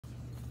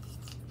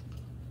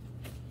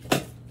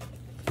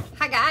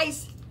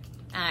guys,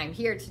 I'm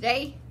here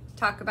today to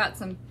talk about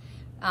some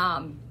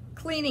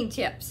cleaning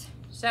tips.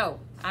 So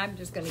I'm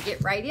just going to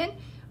get right in.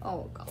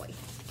 Oh golly,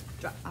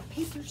 drop my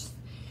papers.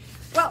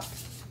 Well,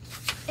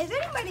 is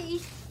anybody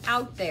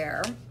out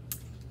there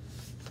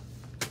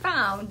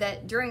found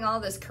that during all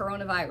this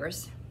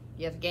coronavirus,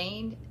 you've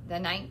gained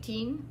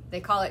they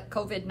call it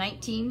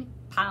COVID-19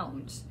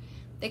 pounds.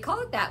 They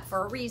call it that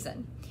for a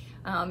reason.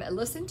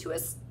 Listen to a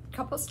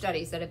couple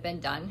studies that have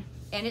been done,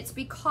 and it's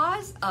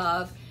because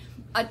of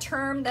a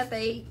term that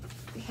they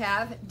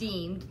have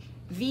deemed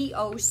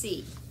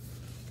VOC.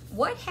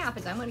 What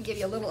happens, I'm going to give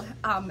you a little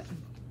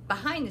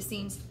behind the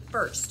scenes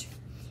first.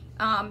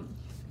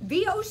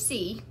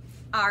 VOC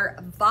are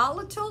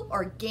volatile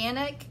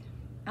organic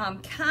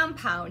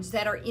compounds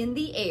that are in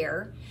the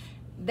air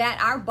that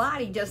our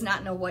body does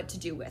not know what to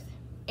do with.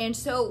 And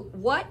so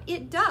what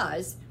it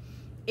does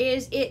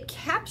is it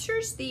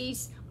captures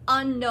these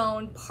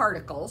unknown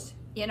particles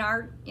in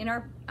our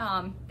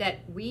that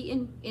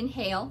we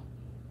inhale,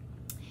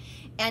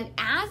 and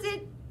as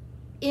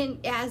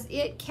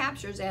it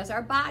captures, as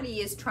our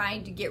body is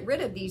trying to get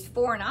rid of these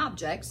foreign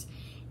objects,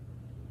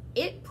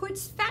 it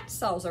puts fat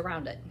cells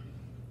around it.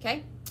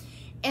 Okay,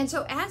 and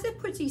so as it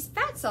puts these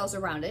fat cells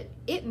around it,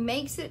 it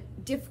makes it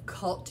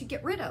difficult to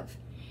get rid of.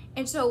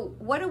 And so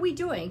what are we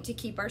doing to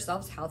keep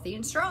ourselves healthy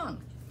and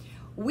strong?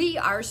 We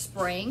are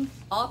spraying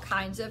all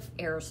kinds of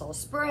aerosol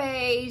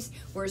sprays.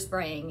 We're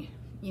spraying,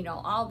 you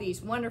know, all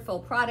these wonderful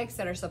products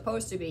that are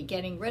supposed to be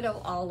getting rid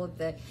of all of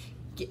the,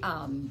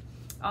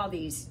 all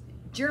these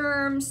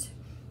germs.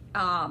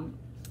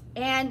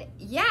 And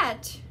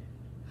yet,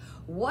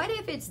 what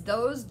if it's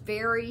those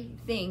very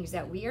things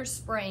that we are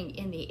spraying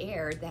in the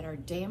air that are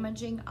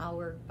damaging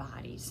our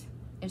bodies?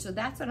 And so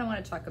that's what I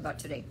want to talk about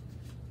today.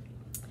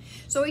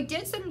 So we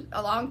did some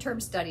long-term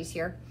studies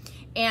here,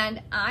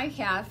 and I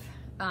have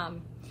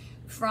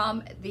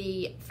from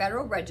the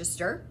Federal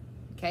Register,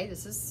 okay,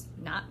 this is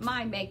not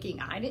my making,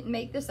 I didn't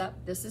make this up,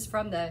 this is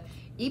from the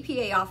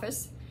EPA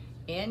office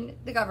in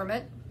the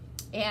government,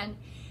 and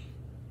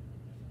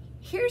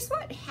here's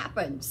what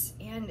happens,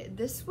 and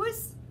this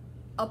was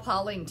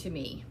appalling to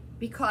me,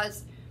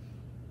 because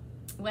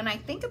when I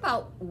think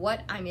about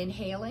what I'm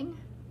inhaling,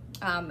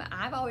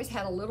 I've always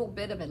had a little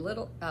bit of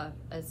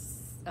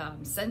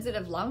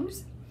sensitive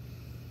lungs,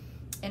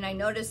 and I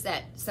notice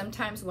that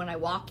sometimes when I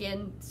walk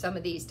in some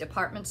of these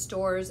department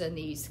stores and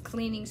these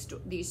cleaning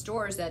these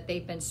stores, that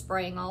they've been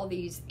spraying all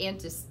these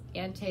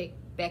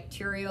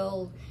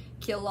antibacterial,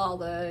 kill all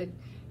the,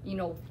 you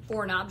know,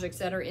 foreign objects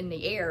that are in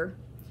the air,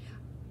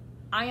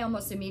 I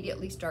almost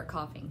immediately start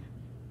coughing.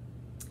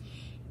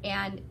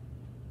 And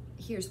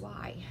here's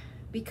why.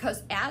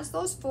 Because as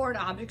those foreign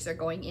objects are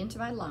going into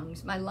my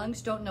lungs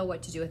don't know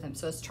what to do with them,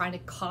 so it's trying to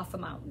cough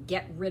them out,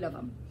 get rid of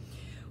them.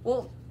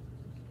 Well,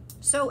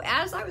 so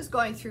as I was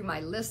going through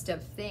my list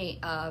of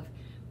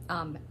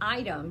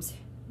items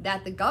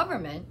that the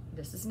government,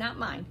 this is not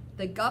mine,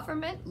 the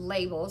government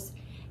labels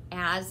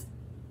as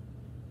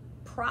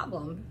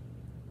problem,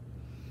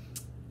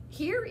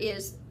 here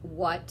is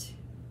what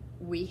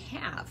we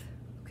have,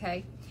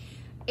 okay?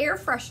 Air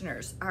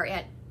fresheners are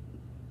at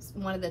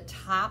one of the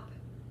top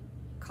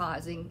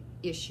causing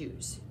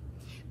issues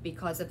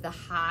because of the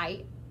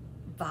high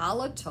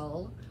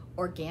volatile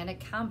organic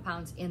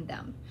compounds in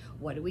them.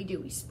 What do?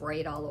 We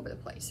spray it all over the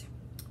place.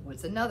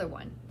 What's another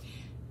one?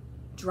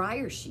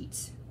 Dryer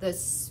sheets.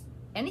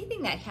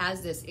 Anything that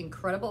has this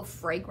incredible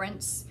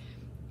fragrance,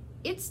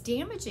 it's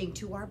damaging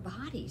to our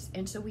bodies,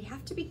 and so we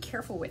have to be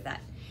careful with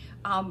that.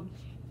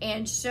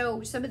 And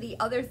so some of the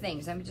other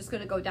things, I'm just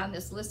going to go down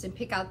this list and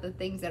pick out the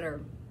things that are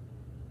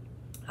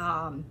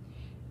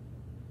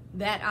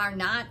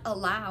not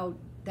allowed,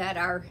 that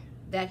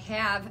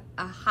have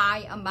a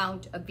high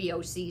amount of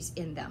VOCs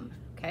in them.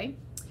 Okay,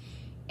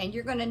 and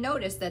you're going to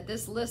notice that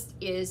this list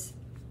is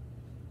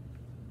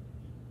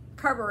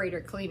carburetor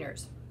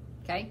cleaners.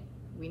 Okay,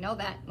 we know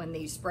that when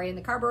they spray in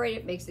the carburetor,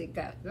 it makes it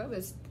go,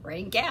 it's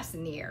spraying gas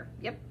in the air.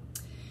 Yep.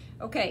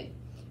 Okay,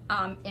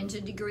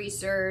 engine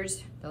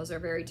degreasers, those are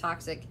very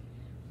toxic.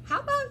 How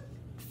about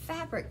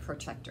fabric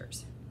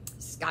protectors?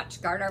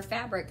 Scotchgard our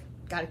fabric.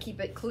 Got to keep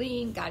it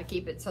clean. Got to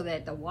keep it so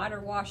that the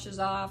water washes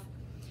off.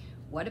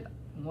 What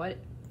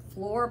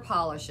floor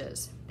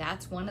polishes?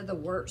 That's one of the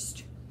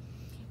worst.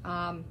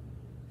 Hairspray.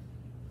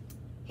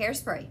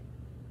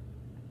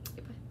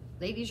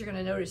 Ladies, you're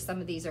going to notice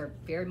some of these are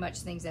very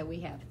much things that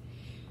we have.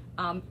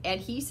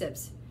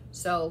 Adhesives.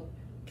 So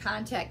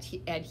contact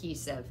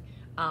adhesive.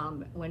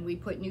 When we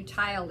put new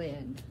tile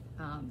in,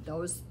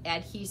 those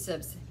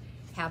adhesives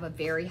have a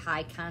very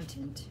high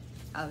content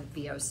of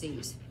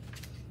VOCs.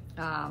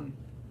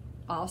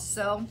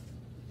 Also,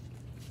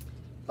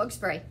 bug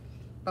spray.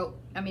 But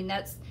I mean,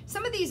 that's,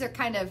 some of these are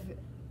kind of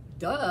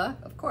duh,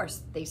 of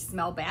course. They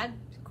smell bad,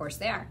 of course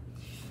they are.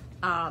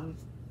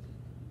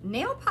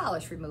 Nail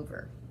polish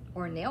remover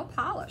or nail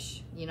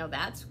polish, you know,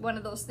 that's one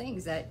of those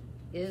things that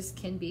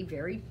can be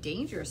very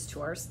dangerous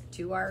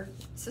to our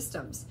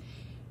systems.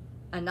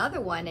 Another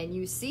one, and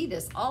you see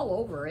this all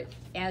over it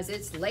as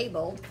it's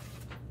labeled,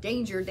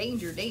 danger,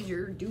 danger,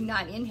 danger, do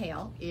not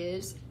inhale,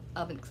 is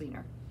oven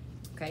cleaner.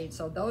 Okay,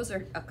 so those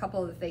are a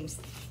couple of the things.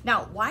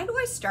 Now, why do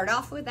I start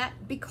off with that?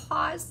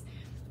 Because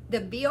the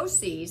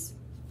VOCs,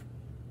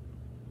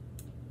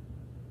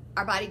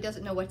 our body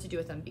doesn't know what to do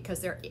with them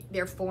because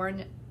they're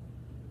foreign,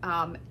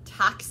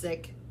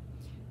 toxic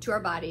to our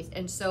bodies,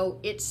 and so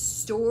it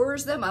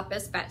stores them up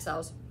as fat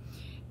cells.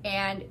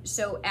 And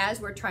so as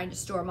we're trying to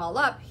store them all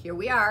up, here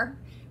we are,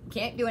 we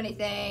can't do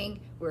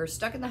anything, we're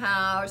stuck in the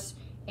house,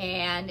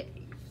 and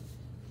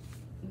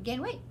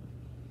gain weight.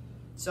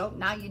 So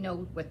now you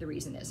know what the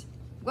reason is.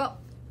 Well,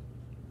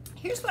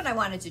 here's what I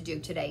wanted to do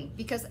today,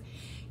 because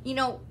you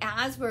know,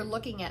 as we're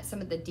looking at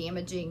some of the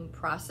damaging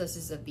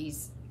processes of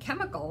these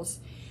chemicals,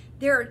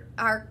 there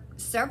are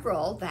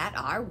several that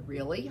are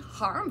really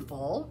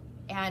harmful,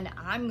 and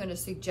I'm going to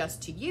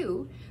suggest to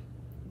you,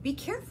 be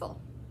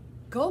careful.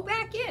 Go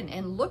back in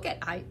and look at,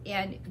 I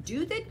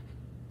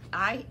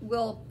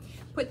will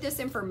put this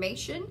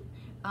information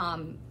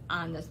on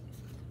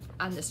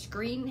the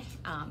screen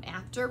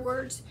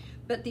afterwards,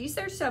 but these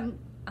are some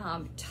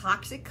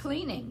toxic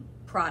cleaning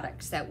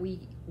products that we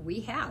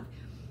have.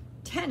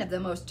 10 of the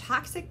most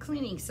toxic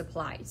cleaning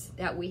supplies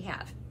that we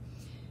have.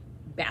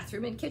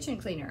 Bathroom and kitchen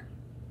cleaner.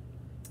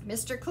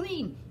 Mr.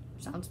 Clean.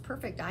 Sounds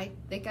perfect. I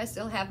think I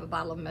still have a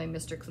bottle of my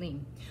Mr.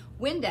 Clean.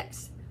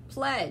 Windex,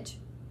 Pledge,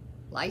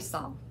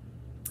 Lysol.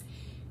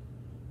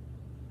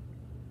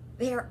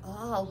 They are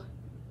all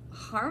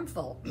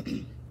harmful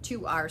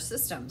to our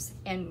systems,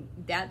 and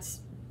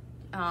that's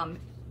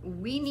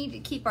we need to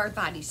keep our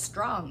bodies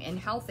strong and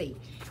healthy.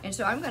 And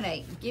so I'm going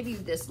to give you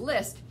this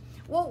list.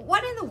 Well,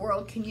 what in the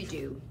world can you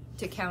do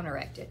to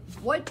counteract it?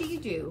 What do you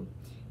do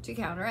to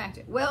counteract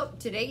it? Well,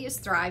 today is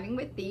Thriving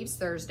with Thieves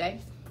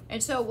Thursday.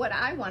 And so what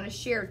I want to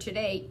share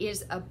today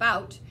is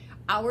about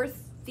our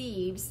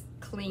Thieves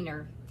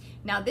Cleaner.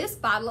 Now, this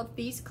bottle of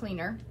Thieves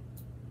Cleaner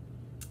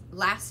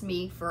lasts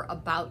me for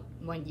about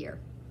 1 year.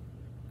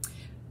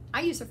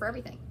 I use it for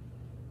everything.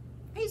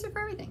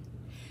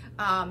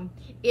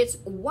 It's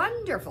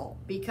wonderful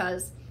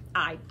because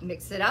I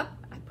mix it up,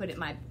 I put it in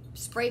my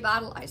spray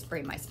bottle, I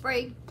spray my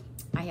spray.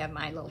 I have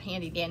my little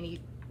handy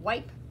dandy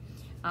wipe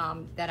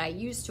that I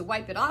use to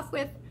wipe it off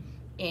with.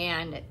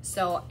 And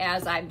so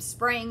as I'm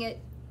spraying it,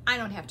 I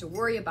don't have to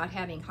worry about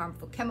having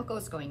harmful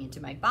chemicals going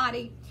into my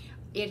body.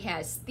 It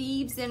has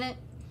Thieves in it,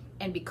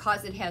 and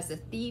because it has the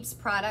Thieves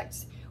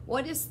products,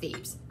 what is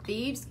Thieves?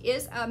 Thieves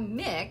is a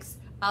mix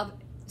of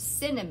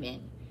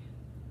cinnamon,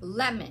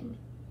 lemon,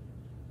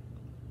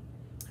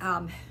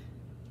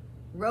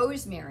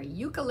 rosemary,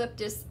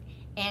 eucalyptus,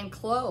 and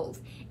clove.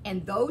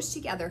 And those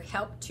together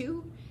help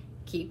to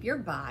keep your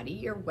body,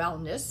 your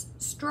wellness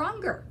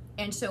stronger.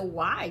 And so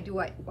why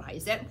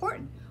is that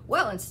important?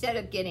 Well, instead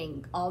of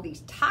getting all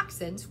these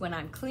toxins when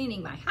I'm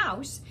cleaning my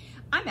house,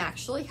 I'm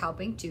actually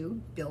helping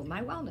to build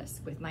my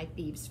wellness with my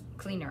Thieves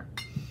Cleaner.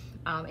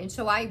 And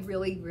so I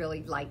really,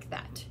 really like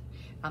that.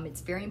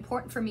 It's very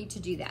important for me to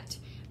do that.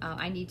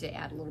 I need to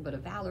add a little bit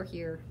of valor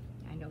here.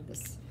 I know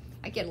this,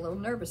 I get a little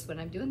nervous when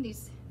I'm doing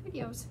these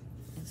videos,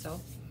 and so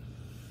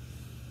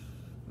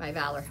my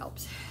valor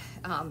helps.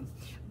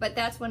 But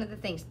that's one of the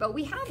things. But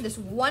we have this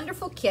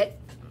wonderful kit,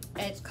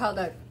 and it's called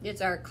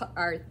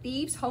our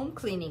Thieves Home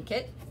Cleaning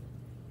Kit.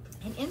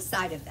 And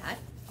inside of that,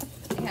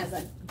 it has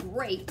a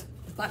great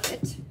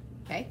bucket.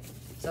 Okay,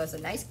 so it's a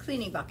nice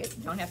cleaning bucket.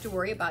 You don't have to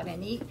worry about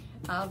any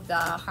of the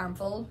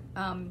harmful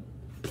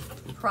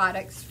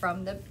products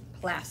from the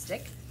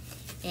plastic,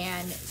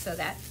 and so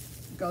that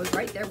goes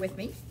right there with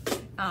me.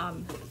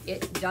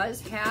 It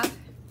does have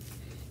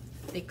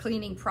the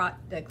cleaning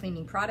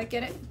product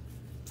in it.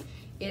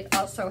 It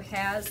also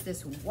has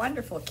this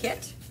wonderful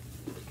kit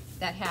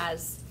that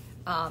has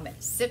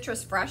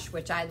Citrus Fresh,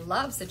 which I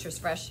love Citrus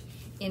Fresh,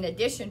 in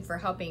addition for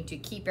helping to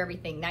keep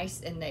everything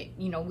nice. And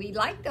we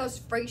like those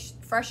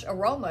fresh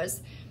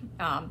aromas.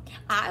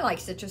 I like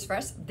Citrus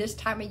Fresh this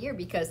time of year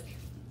because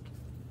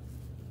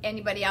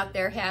anybody out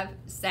there have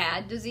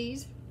SAD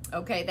disease?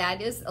 Okay,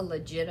 that is a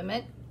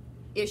legitimate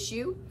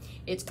issue.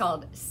 It's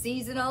called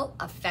seasonal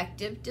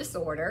affective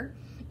disorder,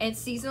 and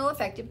seasonal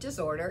affective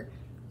disorder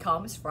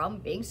comes from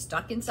being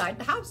stuck inside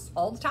the house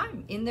all the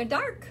time in the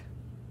dark.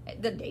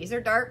 The days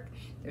are dark,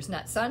 there's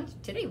not sun.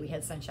 Today we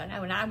had sunshine.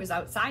 When I was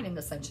outside in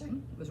the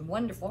sunshine, it was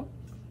wonderful.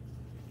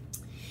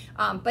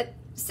 But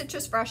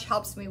Citrus Fresh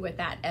helps me with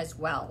that as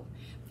well.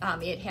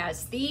 It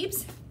has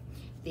Thieves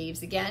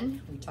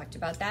again, we talked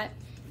about that.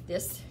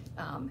 This,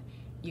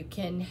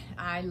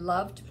 I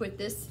love to put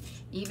this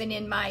even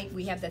in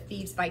we have the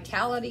Thieves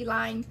Vitality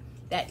line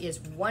that is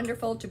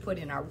wonderful to put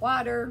in our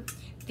water.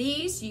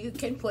 These you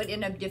can put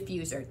in a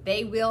diffuser.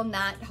 They will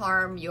not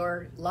harm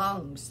your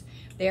lungs.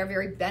 They are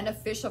very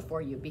beneficial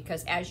for you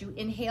because as you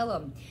inhale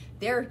them,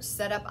 they're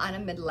set up on a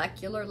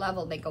molecular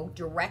level. They go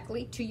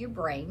directly to your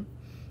brain,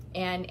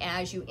 and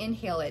as you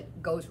inhale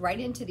it, goes right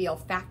into the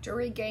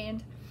olfactory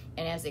gland,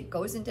 and as it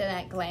goes into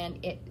that gland,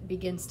 it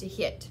begins to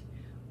hit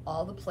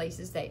all the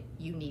places that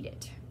you need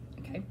it,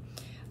 okay?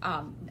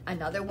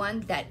 Another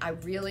one that I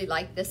really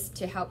like this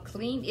to help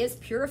clean is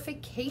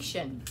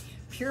purification.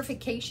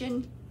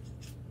 Purification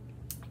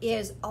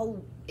is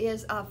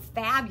a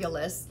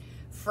fabulous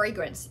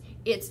fragrance.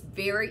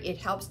 It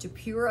helps to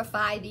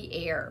purify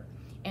the air.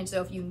 And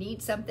so if you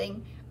need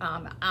something,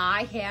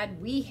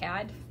 we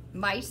had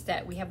mice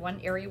we have one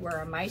area where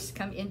our mice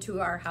come into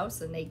our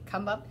house and they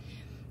come up.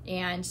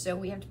 And so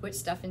we have to put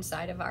stuff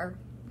inside our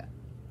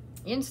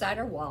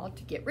wall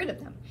to get rid of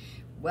them.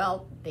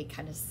 Well, they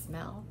kind of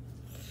smell.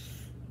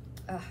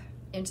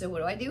 And so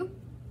what do?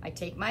 I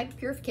take my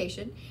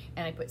purification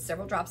and I put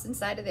several drops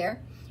inside of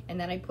there, and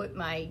then I put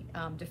my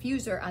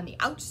diffuser on the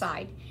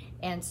outside,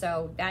 and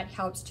so that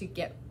helps to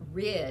get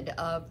rid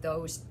of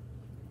those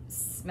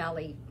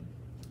smelly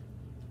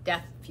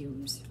death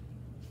fumes.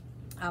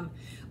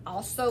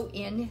 Also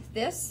in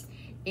this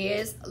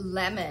is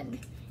lemon,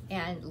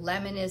 and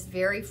lemon is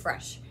very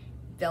fresh.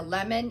 The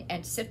lemon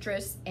and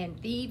citrus and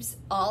thieves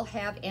all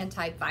have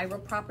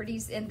antiviral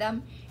properties in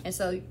them, and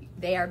so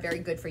they are very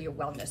good for your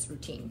wellness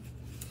routine.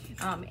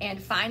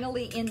 And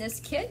finally in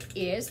this kit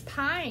is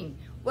pine.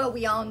 Well,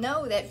 we all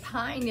know that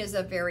pine is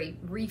a very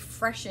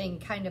refreshing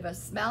kind of a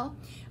smell.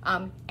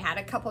 Add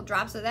a couple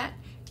drops of that,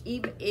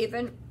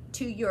 even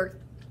to your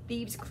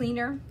thieves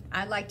cleaner.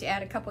 I like to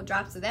add a couple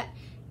drops of that,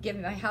 give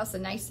my house a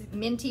nice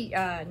minty,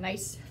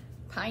 nice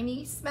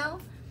piney smell.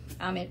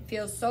 It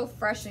feels so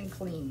fresh and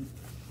clean.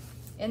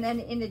 And then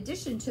in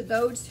addition to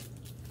those,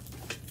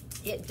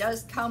 it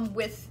does come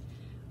with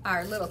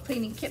our little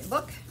cleaning kit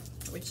book,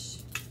 which,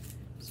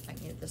 if I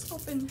can get this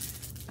open,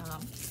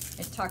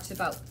 it talks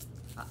about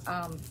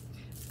how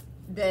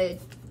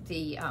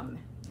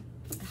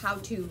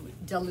to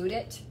dilute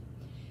it.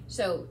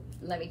 So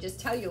let me just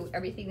tell you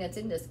everything that's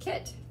in this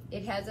kit.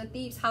 It has a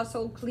Thieves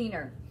household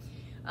cleaner,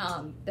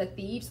 the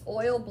Thieves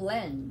oil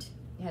blend.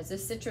 It has a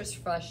Citrus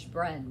Fresh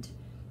blend,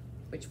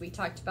 which we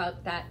talked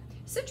about that.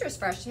 Citrus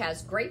Fresh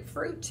has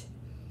grapefruit,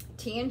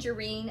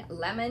 tangerine,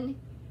 lemon,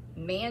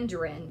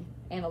 mandarin,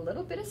 and a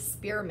little bit of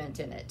spearmint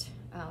in it.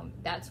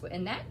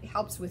 And that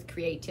helps with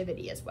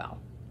creativity as well.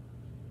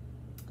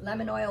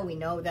 Lemon oil, we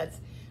know that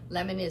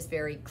lemon is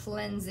very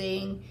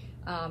cleansing.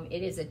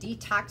 It is a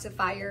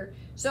detoxifier.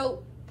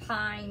 So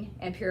pine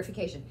and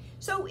purification.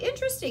 So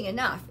interesting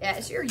enough,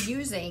 as you're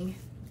using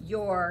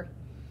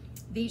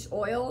these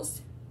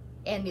oils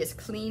and this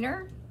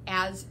cleaner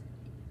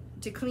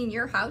to clean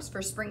your house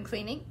for spring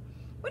cleaning,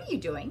 what are you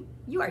doing?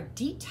 You are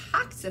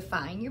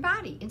detoxifying your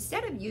body.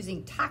 Instead of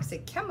using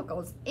toxic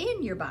chemicals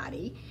in your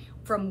body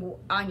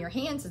on your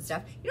hands and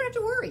stuff, you don't have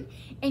to worry.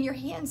 And your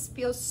hands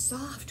feel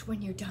soft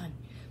when you're done.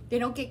 They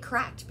don't get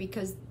cracked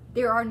because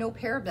there are no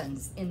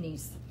parabens in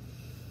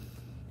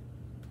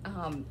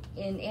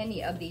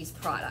any of these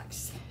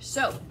products.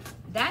 So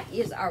that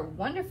is our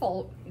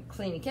wonderful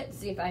cleaning kit.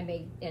 See if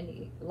I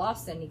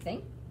lost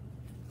anything.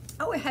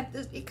 Oh,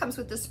 it comes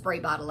with the spray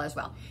bottle as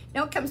well.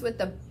 Now it comes with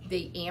the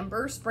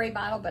amber spray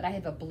bottle, but I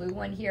have a blue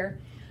one here.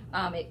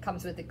 It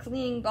comes with the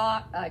cleaning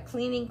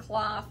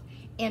cloth,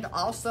 and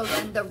also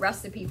then the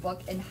recipe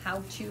book and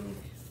how to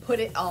put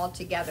it all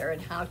together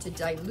and how to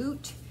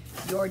dilute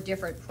your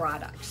different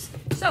products.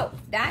 So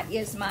that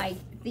is my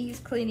Thieves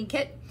cleaning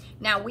kit.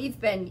 Now we've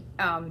been,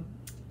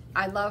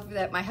 I love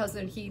that my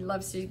husband, he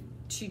loves to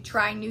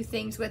try new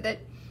things with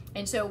it.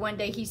 And so one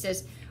day he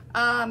says,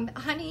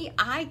 honey,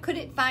 I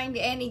couldn't find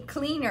any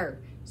cleaner,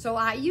 so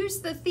I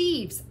used the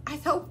Thieves. I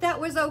hope that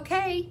was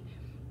okay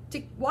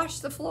to wash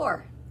the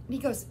floor. And he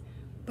goes,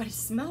 but it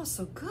smells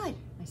so good.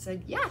 I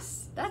said,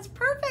 yes, that's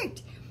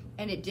perfect.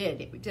 And it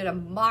did. It did a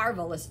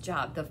marvelous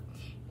job.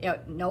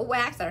 No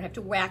wax. I don't have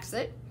to wax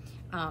it.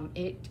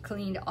 It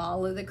cleaned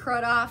all of the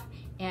crud off,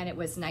 and it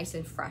was nice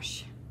and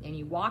fresh. And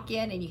you walk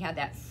in and you have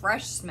that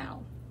fresh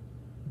smell.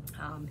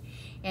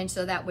 And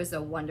so that was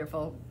a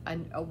wonderful,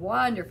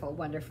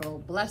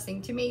 wonderful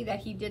blessing to me that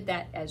he did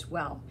that as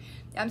well.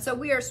 So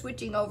we are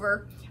switching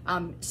over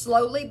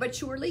slowly but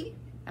surely.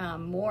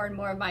 More and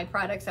more of my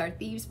products are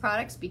Thieves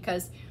products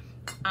because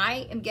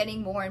I am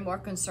getting more and more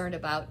concerned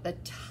about the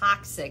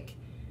toxicity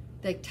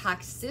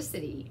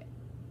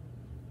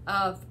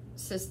of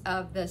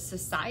the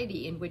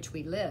society in which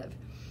we live.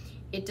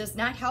 It does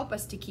not help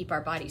us to keep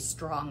our bodies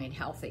strong and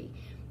healthy.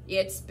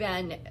 It's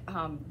been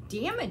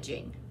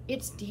damaging.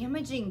 It's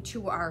damaging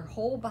to our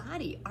whole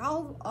body,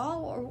 all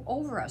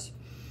over us.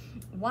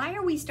 Why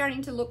are we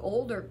starting to look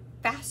older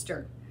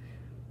faster?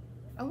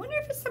 I wonder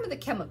if it's some of the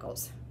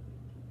chemicals.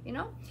 You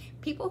know,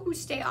 people who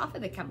stay off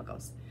of the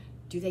chemicals,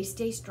 do they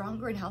stay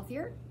stronger and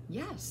healthier?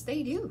 Yes,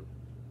 they do.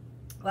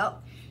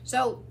 Well,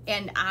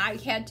 and I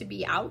had to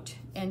be out,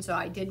 and so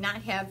I did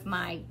not have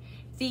my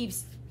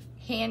Thieves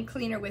hand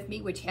cleaner with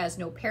me, which has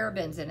no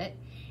parabens in it,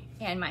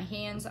 and my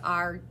hands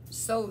are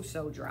so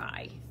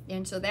dry.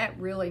 And so that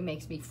really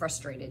makes me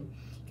frustrated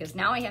because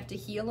now I have to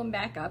heal them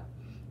back up.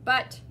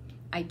 But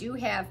I do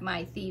have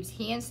my Thieves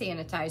hand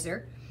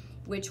sanitizer,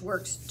 which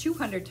works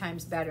 200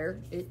 times better.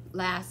 It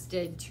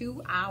lasted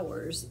 2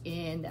 hours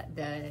in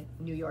the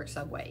New York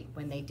subway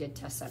when they did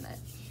tests on it.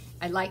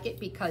 I like it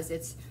because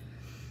it's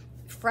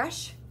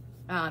fresh.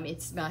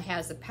 It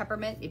has a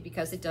peppermint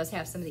because it does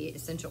have some of the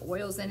essential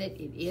oils in it.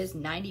 It is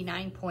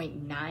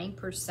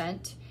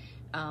 99.9%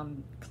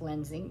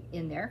 cleansing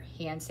in there,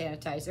 hand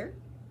sanitizer.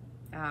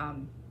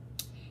 And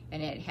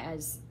it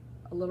has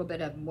a little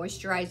bit of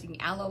moisturizing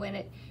aloe in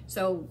it.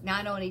 So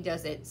not only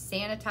does it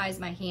sanitize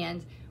my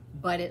hands,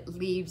 but it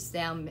leaves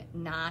them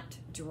not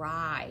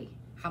dry.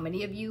 How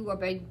many of you have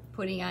been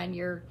putting on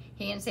your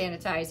hand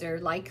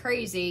sanitizer like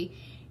crazy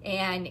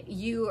and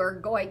you are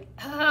going,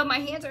 oh, my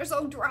hands are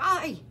so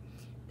dry?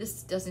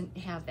 This doesn't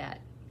have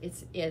that.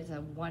 It's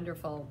a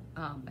wonderful,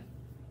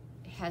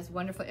 has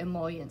wonderful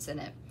emollients in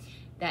it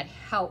that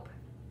help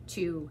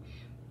to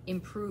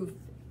improve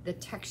the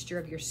texture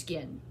of your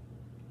skin.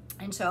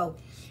 And so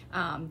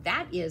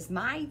that is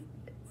my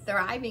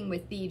Thriving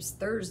with Thieves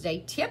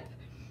Thursday tip.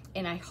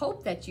 And I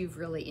hope that you've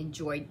really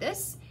enjoyed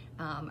this.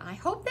 I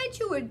hope that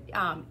you would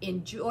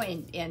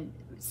enjoy and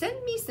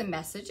send me some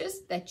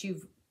messages that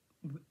you've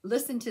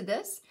listened to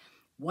this.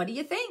 What do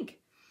you think?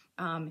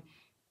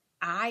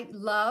 I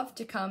love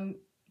to come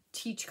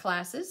teach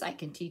classes. I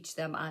can teach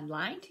them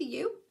online to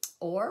you,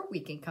 or we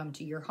can come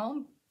to your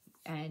home,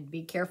 and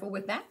be careful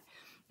with that.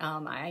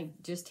 I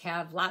just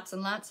have lots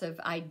and lots of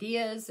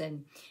ideas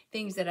and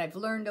things that I've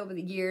learned over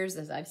the years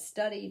as I've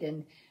studied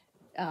and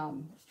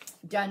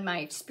done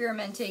my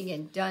experimenting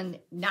and done,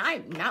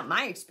 not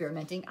my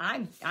experimenting,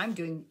 I'm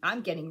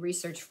getting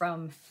research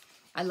from,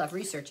 I love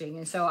researching.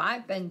 And so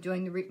I've been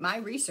doing my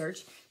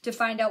research to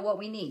find out what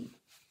we need.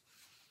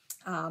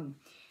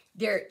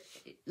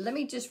 Let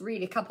me just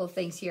read a couple of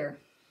things here.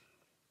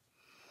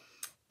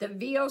 The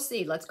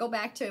VOC, let's go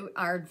back to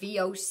our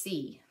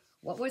VOC.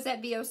 What was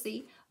that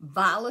VOC?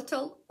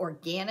 Volatile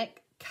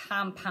organic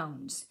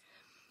compounds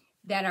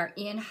that are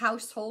in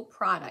household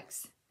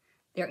products.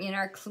 They're in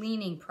our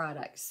cleaning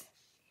products.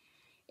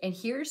 And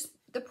here's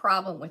the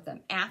problem with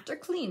them. After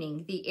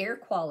cleaning, the air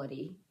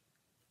quality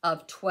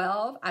of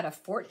 12 out of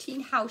 14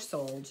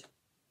 households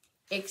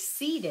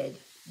exceeded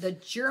the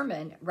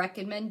German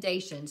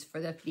recommendations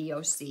for the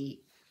VOC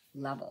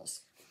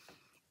levels.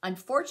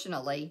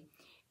 Unfortunately,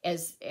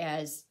 as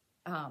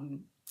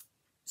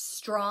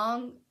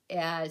strong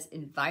as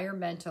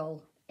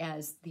environmental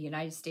as the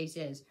United States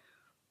is,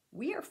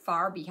 we are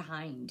far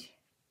behind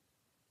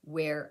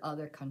where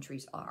other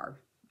countries are.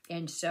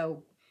 And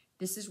so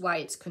this is why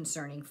it's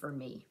concerning for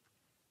me.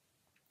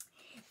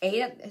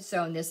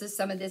 And this is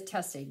some of this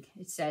testing.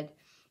 It said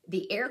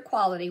the air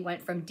quality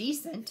went from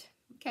decent,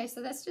 okay,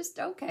 so that's just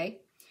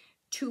okay,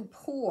 to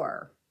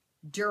poor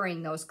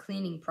during those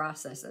cleaning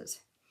processes.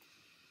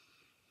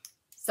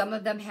 Some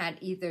of them had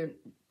either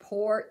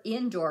poor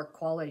indoor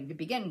quality to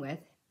begin with,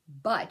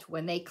 but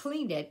when they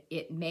cleaned it,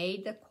 it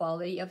made the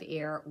quality of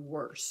air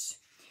worse.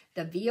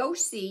 The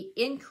VOC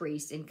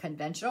increase in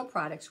conventional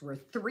products were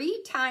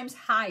 3 times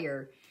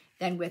higher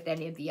than with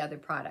any of the other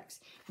products.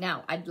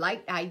 Now, I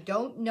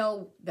don't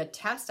know the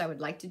test. I would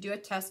like to do a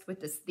test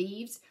with this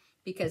Thieves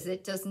because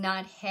it does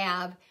not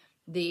have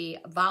the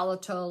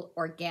volatile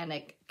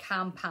organic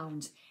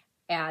compounds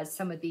as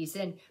some of these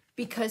in,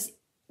 because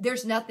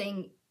there's no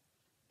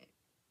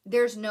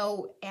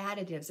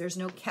additives, there's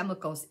no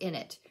chemicals in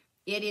it.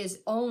 It is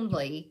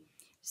only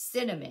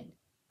cinnamon,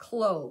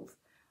 clove,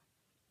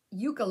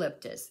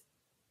 eucalyptus,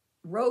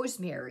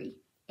 rosemary,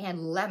 and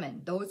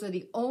lemon. Those are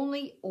the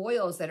only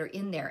oils that are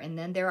in there. And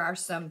then there are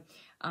some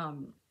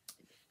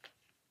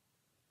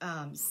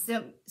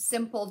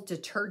simple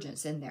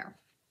detergents in there.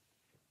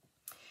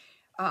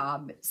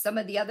 Some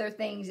of the other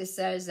things, it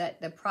says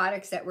that the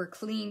products that were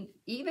cleaned,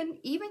 even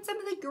some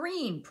of the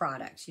green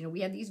products, we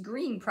have these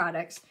green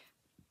products,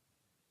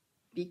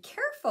 be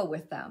careful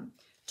with them.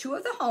 2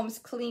 of the homes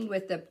cleaned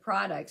with the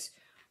products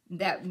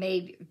that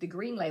made the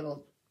green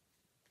label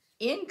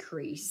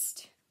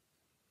increased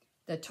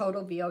the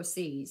total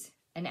VOCs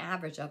an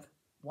average of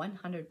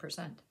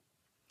 100%.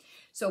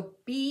 So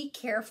be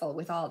careful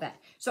with all that.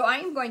 So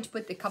I'm going to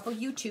put a couple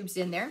YouTubes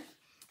in there.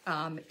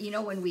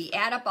 When we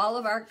add up all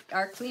of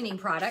our cleaning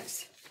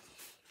products,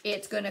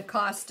 it's going to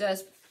cost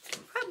us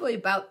probably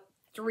about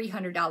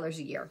 $300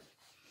 a year.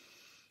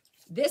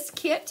 This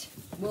kit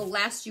will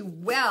last you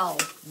well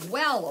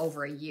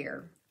over a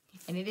year,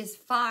 and it is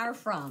far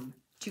from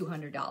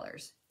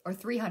 $200 or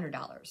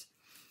 $300.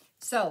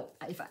 So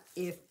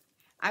if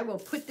I will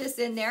put this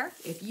in there,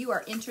 if you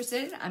are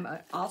interested, I'm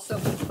also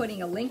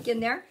putting a link in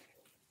there,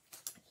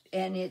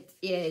 and it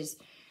is,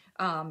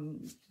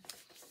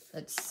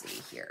 let's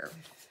see here.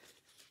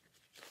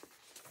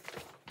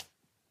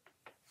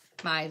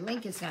 My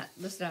link is not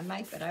listed on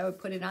Mike, but I would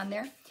put it on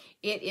there.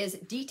 It is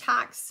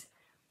Detox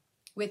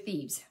with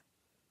Thieves.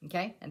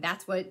 Okay, and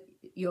that's what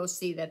you'll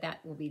see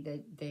that will be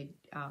that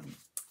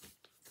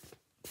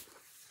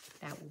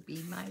will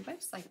be my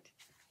website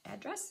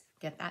address.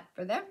 Get that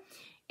for them.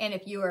 And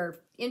if you are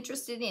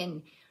interested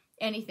in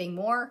anything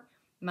more,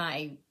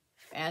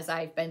 as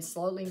I've been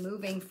slowly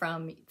moving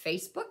from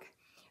Facebook,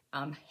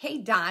 hey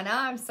Donna,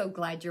 I'm so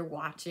glad you're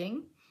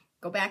watching.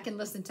 Go back and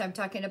listen to, I'm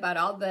talking about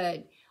all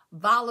the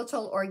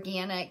volatile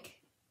organic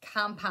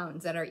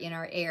compounds that are in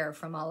our air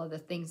from all of the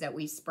things that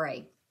we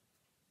spray.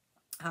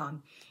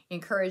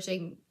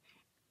 Encouraging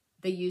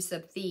the use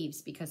of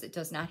Thieves because it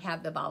does not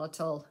have the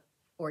volatile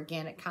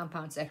organic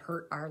compounds that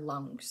hurt our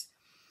lungs.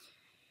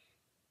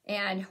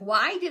 And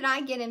why did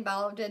I get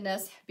involved in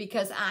this?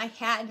 Because I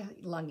had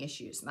lung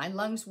issues. My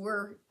lungs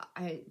were,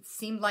 it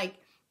seemed like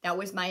that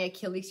was my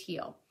Achilles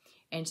heel.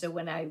 And so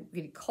when I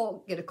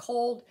get a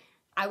cold,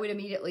 I would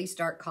immediately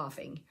start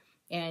coughing.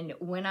 And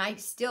when I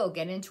still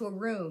get into a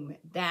room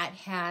that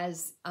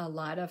has a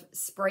lot of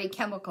spray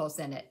chemicals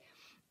in it,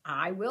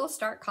 I will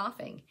start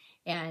coughing.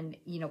 And,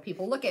 you know,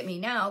 people look at me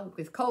now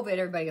with COVID,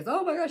 everybody goes,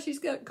 oh my gosh, she's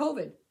got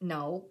COVID.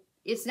 No,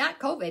 it's not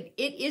COVID.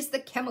 It is the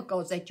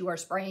chemicals that you are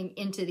spraying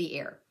into the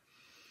air.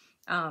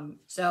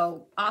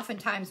 So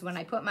oftentimes when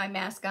I put my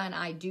mask on,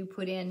 I do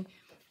put in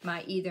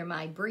either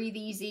my Breathe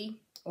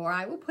Easy, or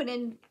I will put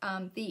in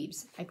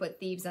Thieves. I put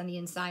Thieves on the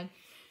inside.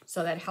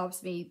 So that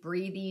helps me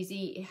breathe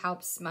easy. It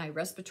helps my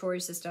respiratory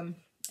system.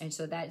 And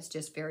so that is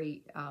just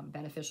very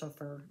beneficial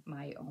for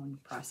my own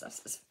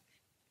processes.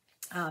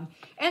 And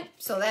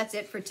so that's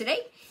it for today.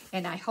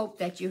 And I hope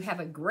that you have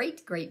a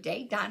great, great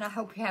day. Donna, I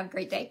hope you have a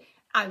great day.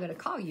 I'm going to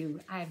call you.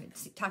 I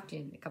haven't talked to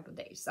you in a couple of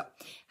days. So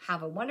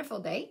have a wonderful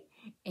day.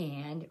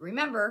 And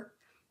remember,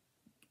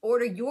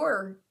 order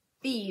your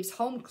Thieves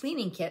home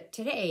cleaning kit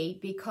today,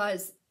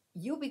 because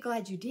you'll be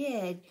glad you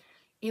did.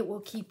 It will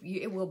keep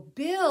you, it will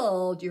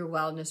build your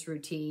wellness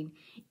routine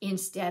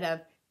instead of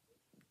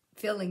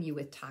filling you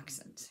with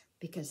toxins,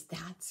 because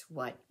that's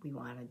what we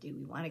want to do.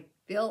 We want to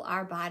fill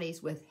our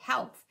bodies with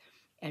health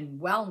and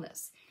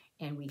wellness,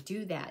 and we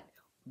do that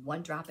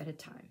one drop at a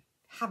time.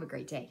 Have a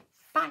great day.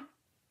 Bye.